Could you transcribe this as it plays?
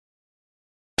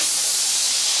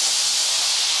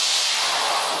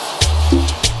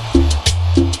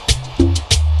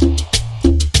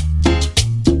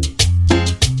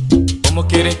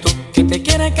quieres tú que te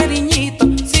quiera, cariñito,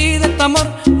 si de tu amor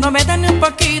no me da ni un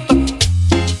poquito?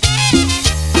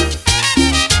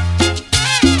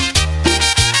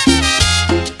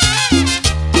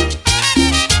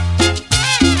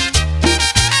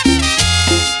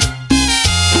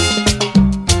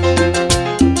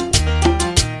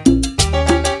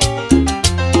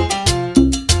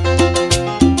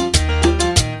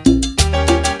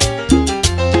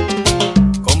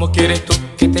 ¿Quieres tú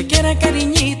que te quiera,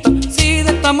 cariñito, si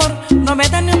de tu amor no me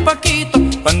da ni un poquito?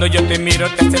 Cuando yo te miro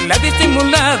te haces la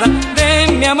disimulada,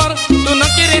 de mi amor tú no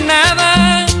quieres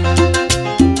nada.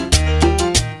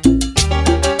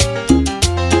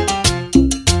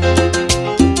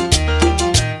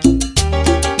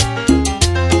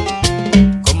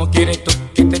 ¿Cómo quieres tú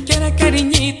que te quiera,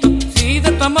 cariñito, si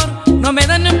de tu amor no me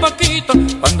da ni un poquito?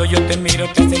 Cuando yo te miro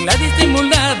te haces la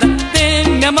disimulada, de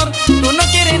mi amor tú no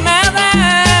quieres nada.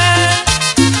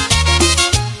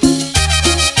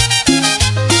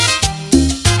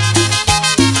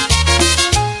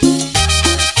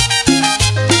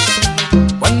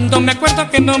 Me acuerdo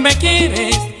que no me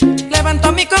quieres,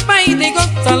 levanto mi copa y digo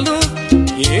salud.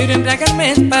 Quiero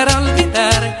embriagarme para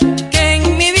olvidar que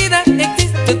en mi vida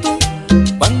existe tú.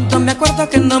 Cuando me acuerdo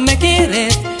que no me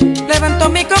quieres, levanto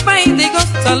mi copa y digo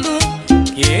salud.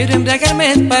 Quiero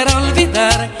embriagarme para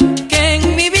olvidar que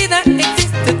en mi vida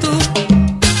existe tú.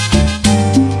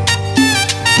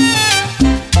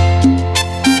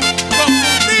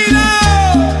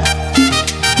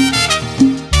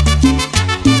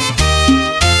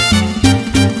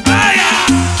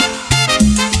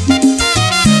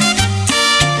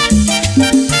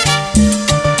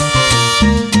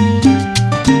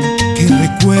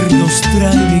 Recuerdos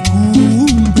trae mi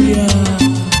cumbia.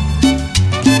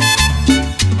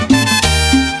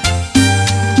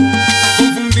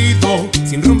 Confundido,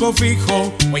 sin rumbo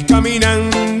fijo, voy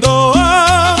caminando,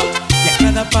 y a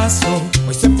cada paso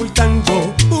voy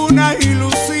sepultando una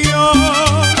ilusión.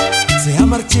 Se ha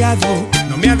marchado,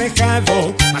 no me ha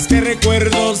dejado más que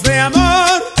recuerdos de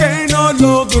amor que no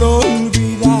logro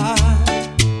olvidar.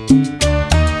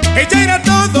 Ella era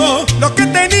todo lo que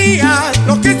tenía,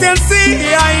 lo que se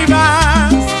ansía y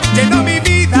más. Llenó mi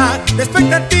vida de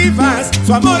expectativas,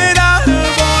 su amor era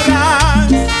voraz.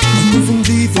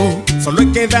 Confundido, solo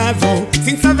he quedado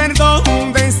sin saber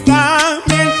dónde está,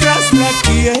 mientras la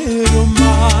quiero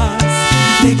más.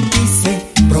 Te quise,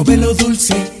 probé lo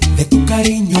dulce de tu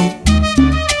cariño.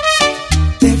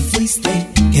 Te fuiste,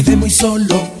 quedé muy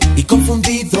solo y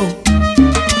confundido.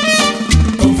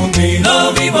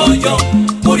 Confundido vivo yo,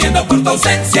 muriendo por tu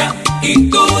ausencia y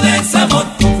tu desamor.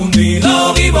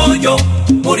 Confundido vivo yo,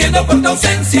 muriendo por tu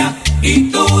ausencia y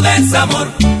tu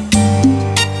desamor.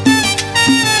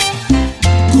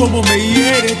 Cómo me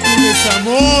hiere tu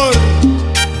desamor.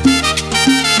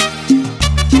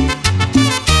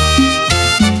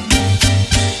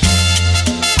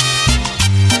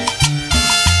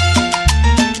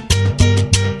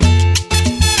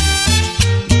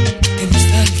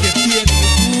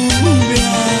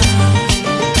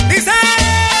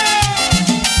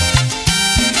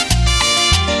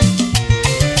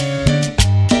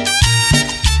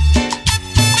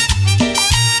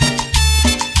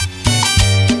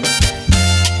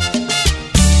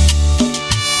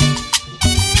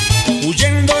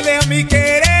 Huyéndole a mi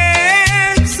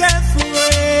querer se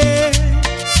fue,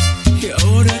 y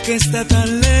ahora que está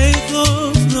tan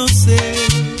lejos no sé.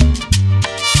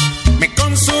 Me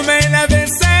consume la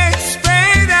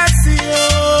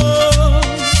desesperación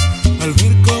al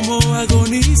ver cómo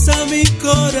agoniza mi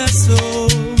corazón.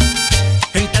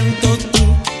 en tanto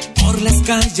tú Por las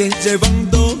calles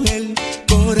llevando el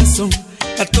corazón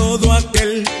a todo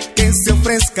aquel que se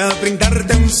ofrezca a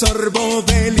brindarte un sorbo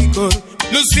de licor,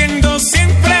 luciendo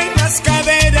siempre las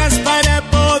caderas para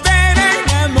poder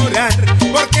enamorar,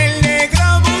 porque el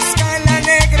negro busca a la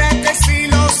negra que si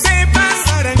lo sepa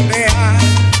zarandear.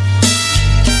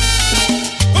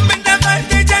 Un vendaval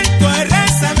de llanto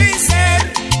arrasa mi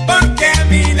ser, porque a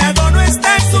mi lado no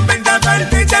estás. Un vendaval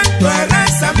de llanto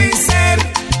arrasa mi ser,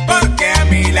 porque a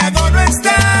mi lado no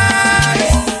estás.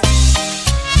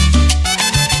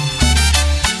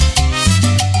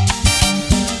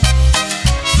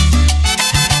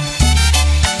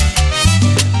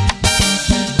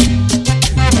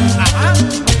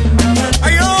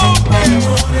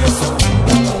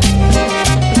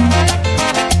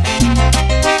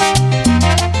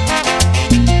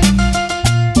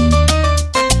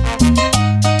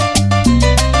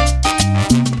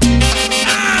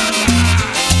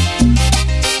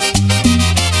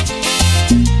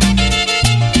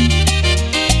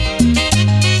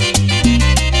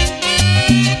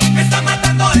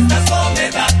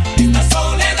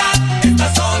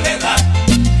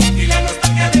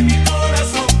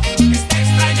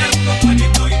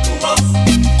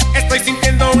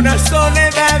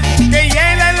 soledad que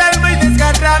hiela el alma y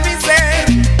desgarra mi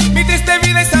ser. Mi triste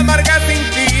vida es amarga sin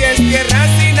ti, es tierra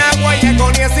sin agua y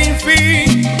agonía sin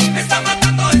fin. Me está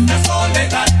matando esta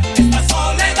soledad, esta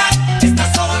soledad,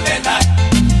 esta soledad.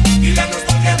 Y la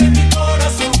nostalgia de mi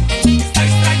corazón está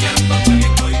extrañando tu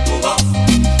aliento y tu voz.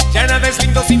 Ya nada es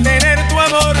lindo sin tener tu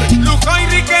amor. Lujo y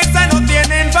riqueza no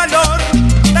tienen valor.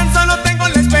 Tan solo tengo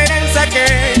la esperanza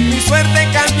que mi suerte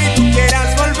cambie y tú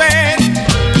quieras volver.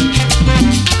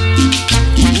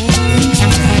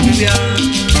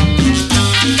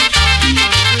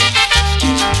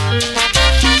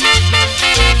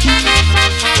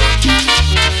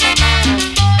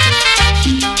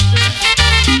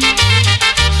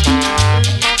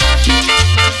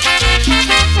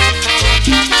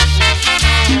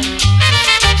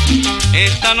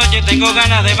 Esta noche tengo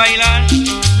ganas de bailar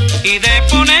y de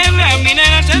ponerle a mi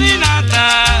nena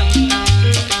serenata.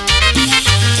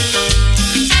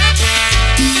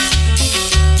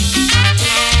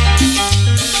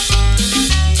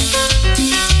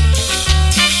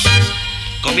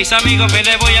 Con mis amigos me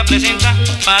le voy a presentar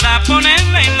para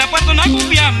ponerle en la puerta una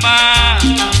cumbiamba.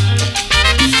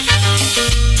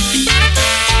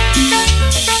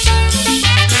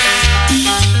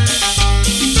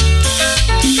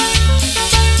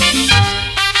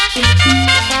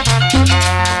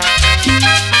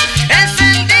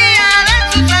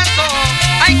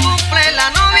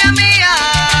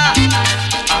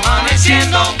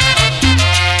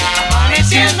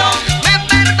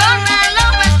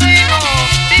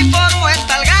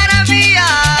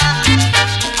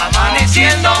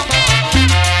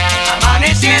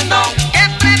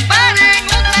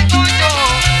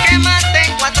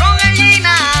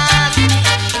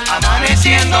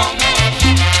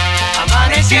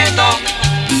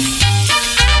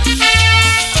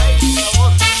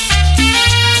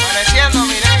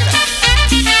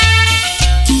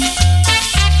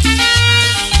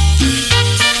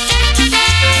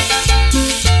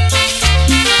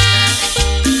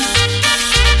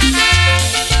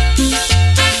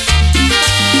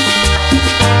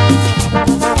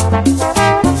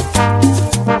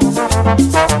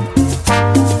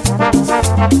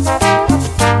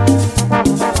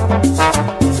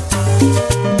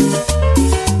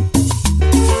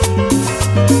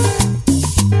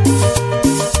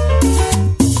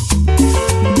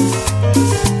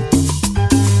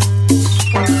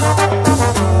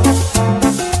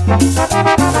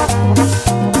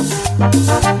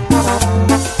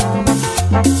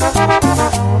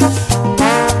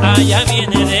 Allá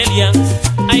viene Delia,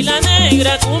 ay la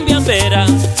negra cumbiambera.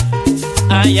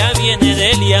 Allá viene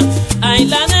Delia, ay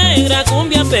la negra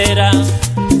cumbiambera.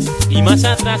 Y más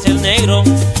atrás el negro,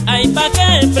 ay pa'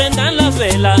 que prendan las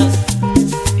velas.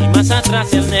 Y más atrás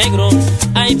el negro,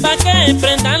 ay pa' que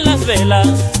prendan las velas.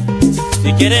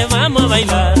 Si quieres vamos a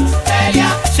bailar, Delia.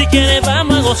 Si quieres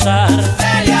vamos a gozar,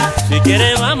 Delia. Si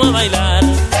quieres vamos a bailar,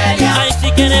 Delia. ay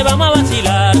si quieres vamos a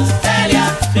vacilar,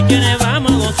 Delia. Si quieres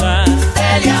vamos a gozar,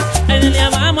 Delia. ay Delia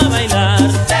vamos a bailar,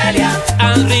 Delia.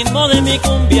 al ritmo de mi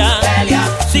cumbia. Delia.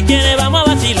 Si quieres vamos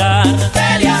a vacilar,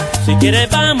 Delia. si quieres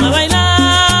vamos a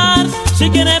bailar, si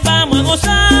quieres vamos a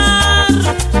gozar,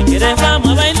 si quieres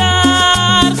vamos a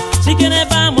bailar, si quieres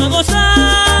vamos a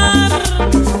gozar.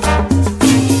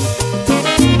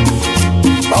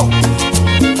 Oh,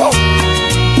 oh.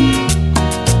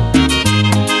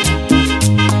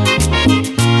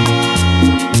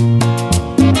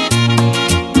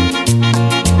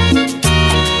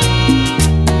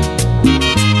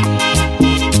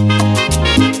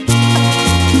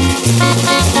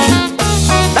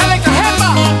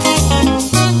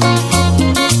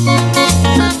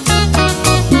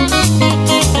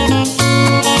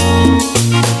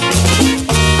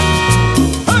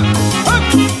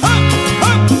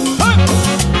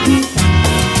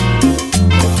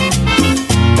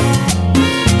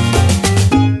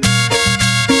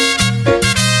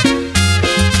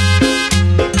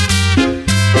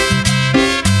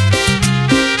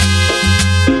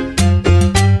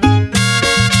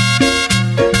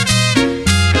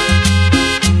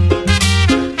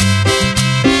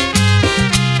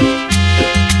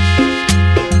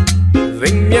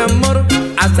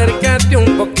 Acércate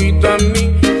un poquito a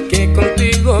mí, que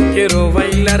contigo quiero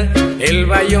bailar el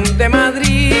bayón de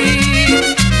Madrid.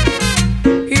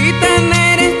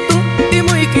 Gitana eres tú y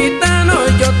muy gitano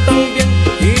yo también,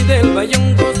 y del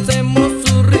bayón gocemos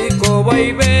su rico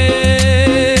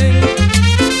vaivén.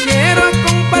 Quiero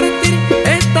compartir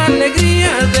esta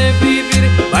alegría de vivir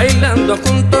bailando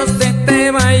juntos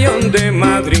este bayón de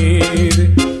Madrid.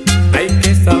 Ay,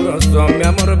 qué sabroso mi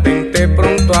amor, vente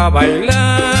pronto a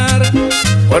bailar,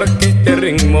 porque este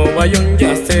ritmo último bayón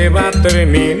ya se va a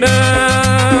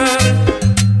terminar.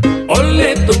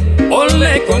 Ole tú,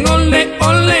 ole con ole,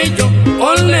 ole yo,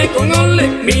 ole con ole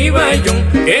mi bayón,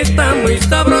 que está muy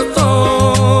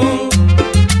sabroso.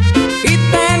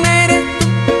 Gitana eres tú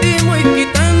y muy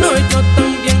gitano yo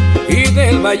también, y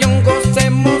del bayón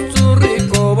gocemos su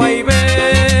rico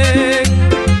vaivén.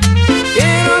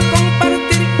 Quiero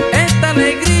compartir esta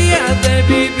alegría de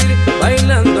vivir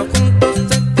bailando juntos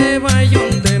este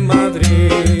bayón de Madrid.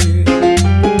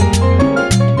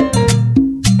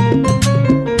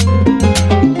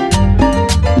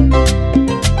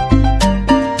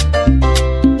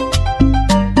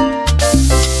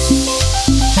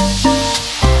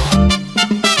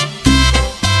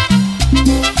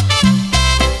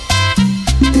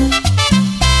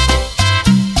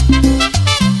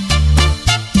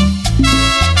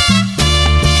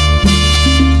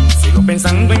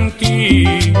 Pensando en ti,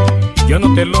 yo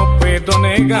no te lo puedo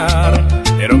negar,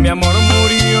 pero mi amor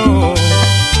murió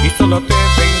y solo te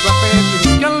vengo a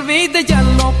pedir que olvides ya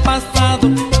lo pasado,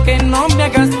 que no me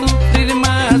hagas sufrir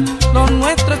más. Lo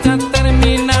nuestro ya ha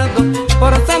terminado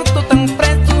por ser tú tan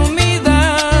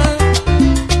presumida.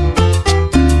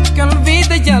 Que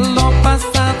olvides ya lo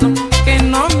pasado, que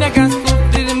no me hagas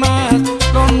sufrir más.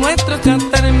 Lo nuestro ya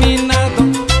ha terminado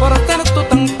por ser tú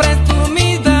tan presumida.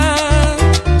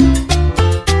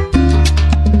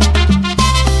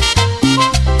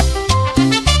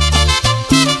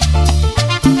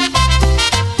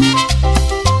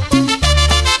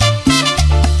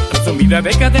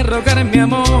 Deja de rogar mi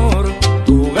amor,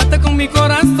 tú jugaste con mi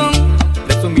corazón.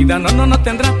 Presumida, no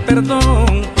tendrás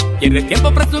perdón. Pierdes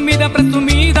tiempo, presumida,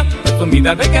 presumida,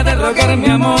 presumida. Deja de rogar mi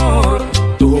amor,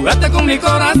 tú jugaste con mi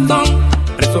corazón.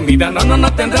 Presumida,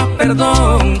 no tendrás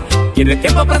perdón. Pierdes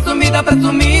tiempo, presumida,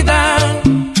 presumida.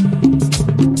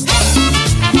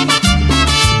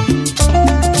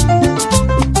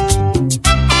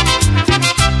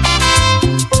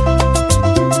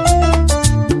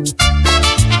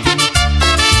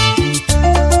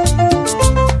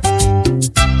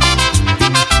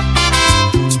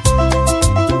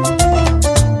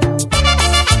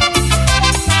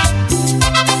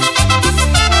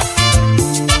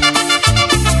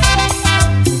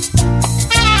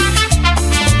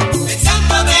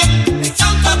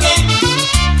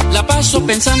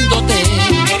 Pensándote,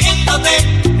 queriéndote,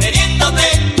 queriéndote,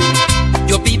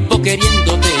 yo vivo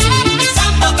queriéndote,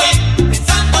 pensándote,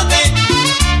 pensándote,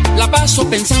 la paso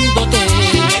pensándote,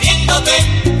 queriéndote,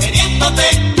 queriéndote,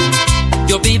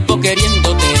 yo vivo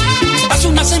queriéndote. Hace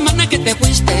una semana que te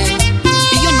fuiste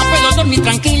y yo no puedo dormir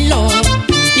tranquilo,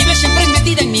 vives siempre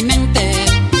metida en mi mente,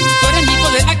 tú eres mi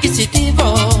poder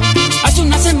adquisitivo. Hace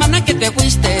una semana que te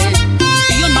fuiste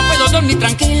y yo no puedo dormir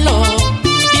tranquilo,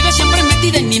 vives siempre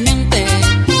metida en mi mente,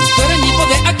 tú eres mi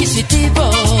poder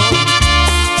adquisitivo.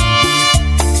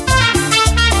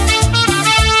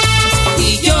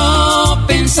 Y yo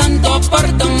pensando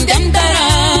por dónde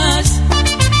andarás,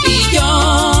 y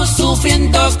yo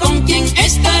sufriendo con quién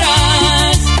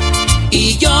estarás,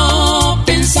 y yo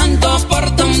pensando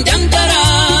por dónde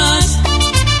andarás,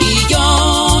 y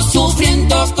yo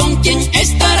sufriendo con quién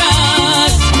estarás.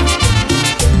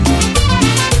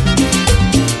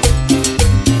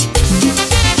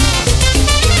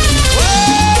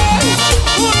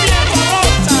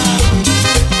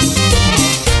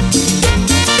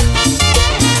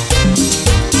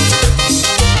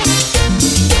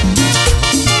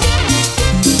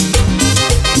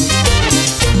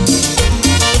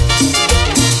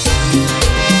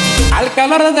 Al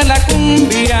calor de la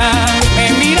cumbia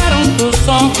me miraron tus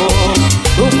ojos,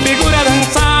 tu figura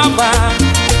danzaba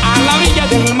a la orilla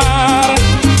del mar,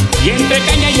 y entre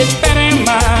caña y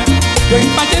esperma yo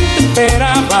impaciente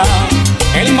esperaba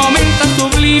el momento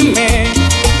sublime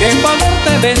de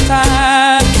poderte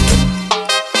besar.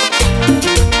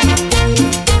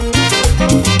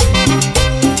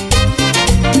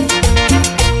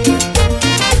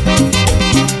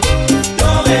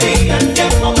 Yo veía el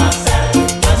tiempo pasar,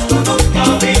 mas tú nunca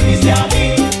viniste a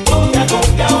mí. Cumbia,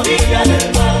 cumbia, orilla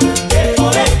del mar, el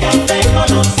poder que te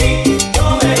conocí.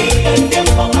 Yo veía el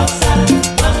tiempo pasar,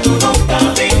 mas tú nunca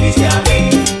viniste a mí.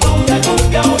 Cumbia,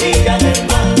 cumbia, orilla del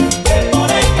mar, el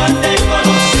poder que te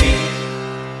conocí.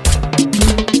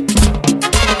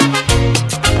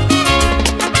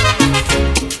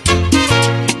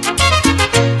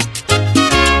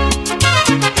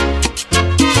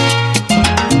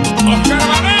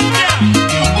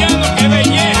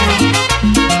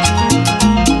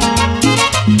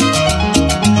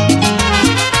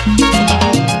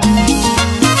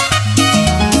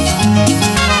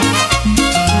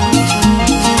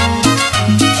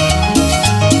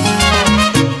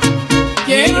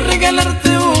 Quiero regalarte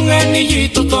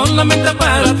anillito solamente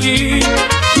para ti.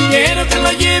 Quiero que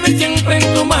lo lleves siempre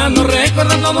en tu mano,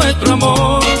 recordando nuestro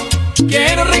amor.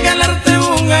 Quiero regalarte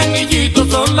un anillito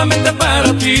solamente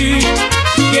para ti.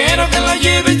 Quiero que lo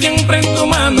lleves siempre en tu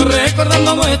mano,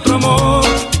 recordando nuestro amor.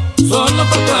 Solo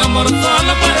por tu amor,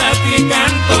 solo para ti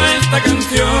canto esta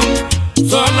canción.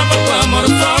 Solo por tu amor,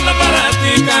 solo para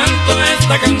ti canto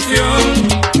esta canción.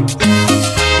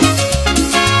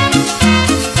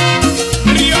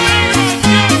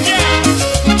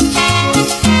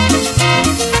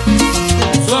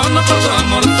 Solo por tu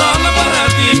amor, solo para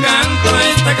ti canto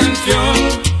esta canción.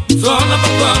 Solo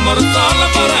por tu amor, solo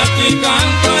para ti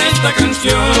canto esta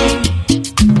canción.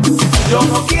 Yo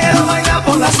no quiero bailar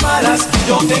por las malas,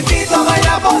 yo te invito a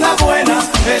bailar por la buena.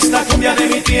 Esta cumbia de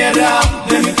mi tierra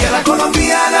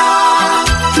colombiana.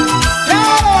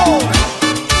 ¡Claro!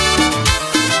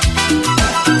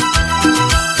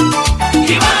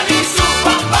 Iván y su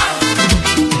papá.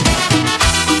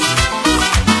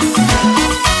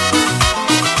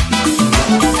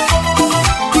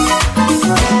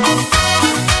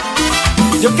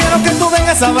 Yo quiero que tú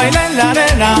vengas a bailar en la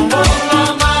arena. Por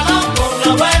la mala, por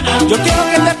la buena. Yo quiero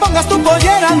que te pongas tu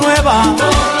pollera nueva.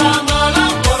 Por la mala,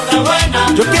 por la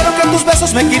buena. Yo quiero que tus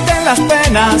besos me quiten las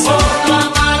penas. Por la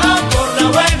mala, por la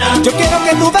buena. Yo quiero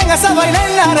que tú vengas a bailar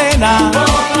en la arena.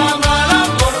 Por la mala,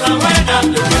 por la buena.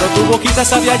 Yo quiero tu boquita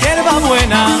sabia hierba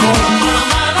buena. Por la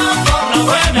mala, por la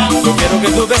buena. Yo quiero que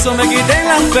tus besos me quiten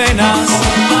las penas. Por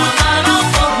la mala,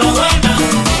 por la buena.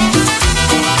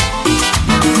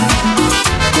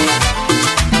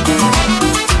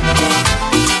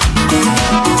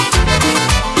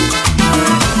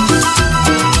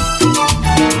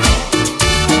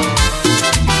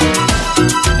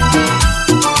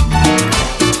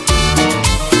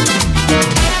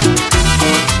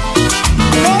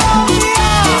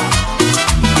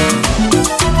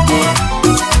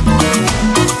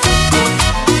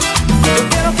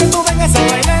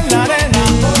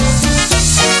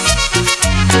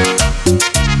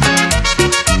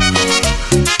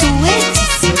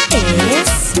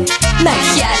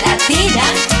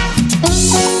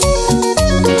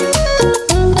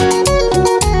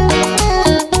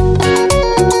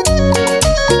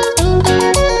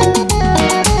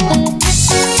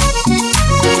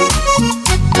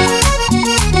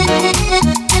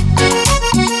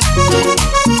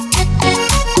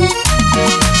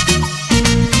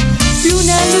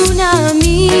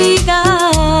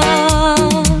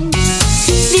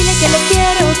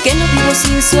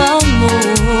 Sin su amor,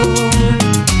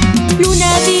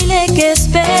 Luna, dile que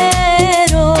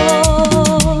espero.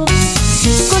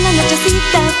 Con la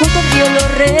nochecita junto al río lo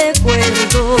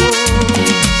recuerdo.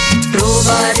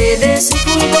 Robaré de su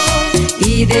fulgor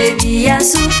y de día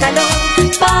su calor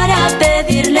para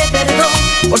pedirle perdón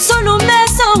por solo un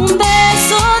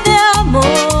beso de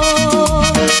amor.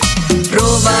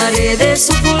 Robaré de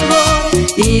su fulgor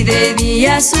y de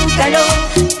día su calor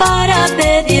para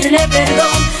pedirle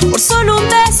perdón por solo un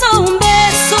beso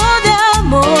de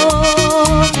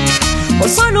amor. Por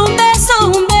solo un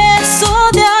beso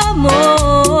de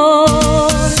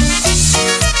amor.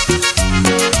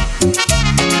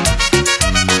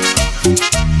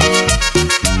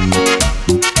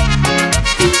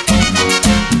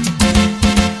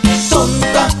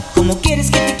 Tonta, ¿cómo quieres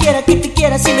que te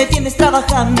quiera si me tienes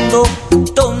trabajando?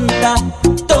 Tonta,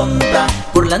 tonta,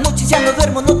 por las noches ya no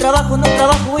duermo, no trabajo,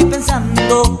 voy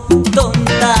pensando.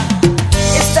 Tonta,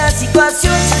 esta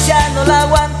situación yo ya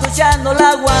no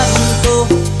la aguanto.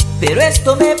 Pero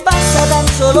esto me pasa tan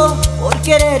solo por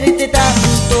quererte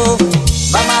tanto.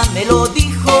 Mamá me lo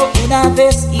dijo una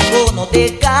vez, hijo, no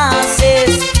te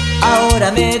cases.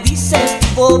 Ahora me dices,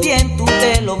 tipo bien, tú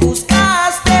te lo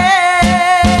buscaste.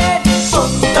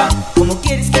 Tonta, ¿cómo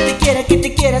quieres que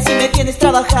te quiera si me tienes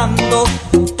trabajando?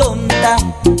 Tonta,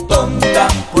 tonta,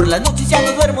 por las noches ya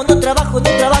no duermo, no trabajo,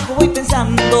 voy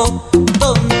pensando.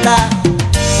 Tonta,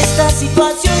 esta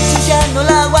situación yo ya no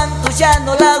la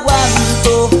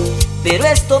aguanto. Pero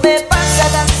esto me pasa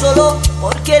tan solo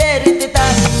por quererte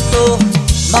tanto.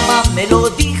 Mamá me lo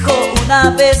dijo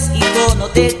una vez, hijo, no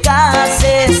te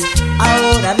cases.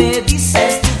 Ahora me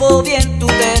dices, estuvo bien, tú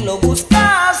te lo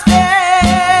buscaste.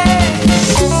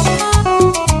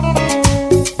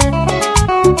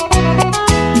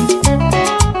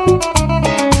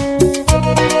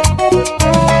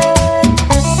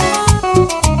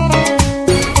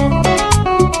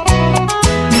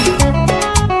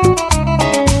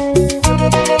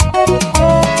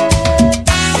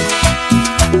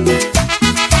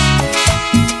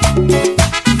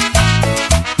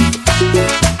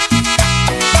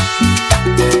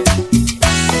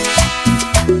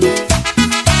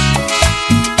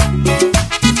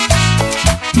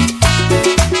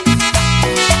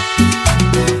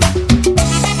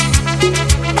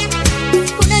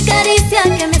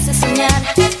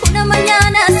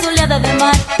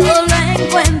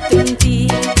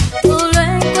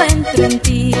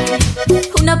 arrepentí.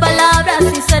 Una palabra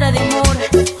sincera de amor,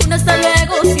 un hasta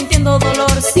luego sintiendo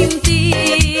dolor sin